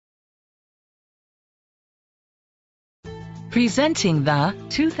Presenting the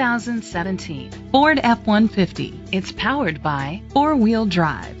 2017 Ford F-150. It's powered by four-wheel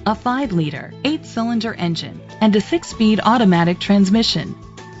drive, a 5-liter, 8-cylinder engine, and a 6-speed automatic transmission.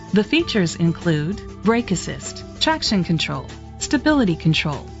 The features include brake assist, traction control, stability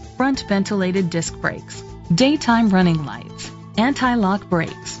control, front ventilated disc brakes, daytime running lights, anti-lock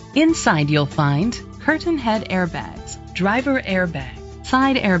brakes. Inside you'll find curtain head airbags, driver airbag,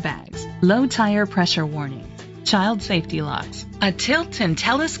 side airbags, low tire pressure warning, child safety locks, a tilt and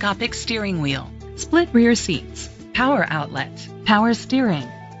telescopic steering wheel, split rear seats, power outlet, power steering.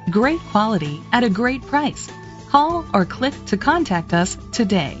 Great quality at a great price. Call or click to contact us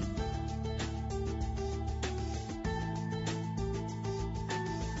today.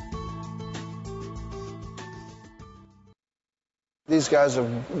 These guys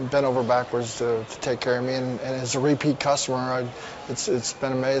have bent over backwards to take care of me, and as a repeat customer, it's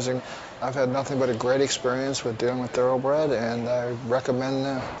been amazing. I've had nothing but a great experience with dealing with Thoroughbred, and I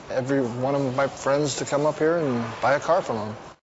recommend every one of my friends to come up here and buy a car from them.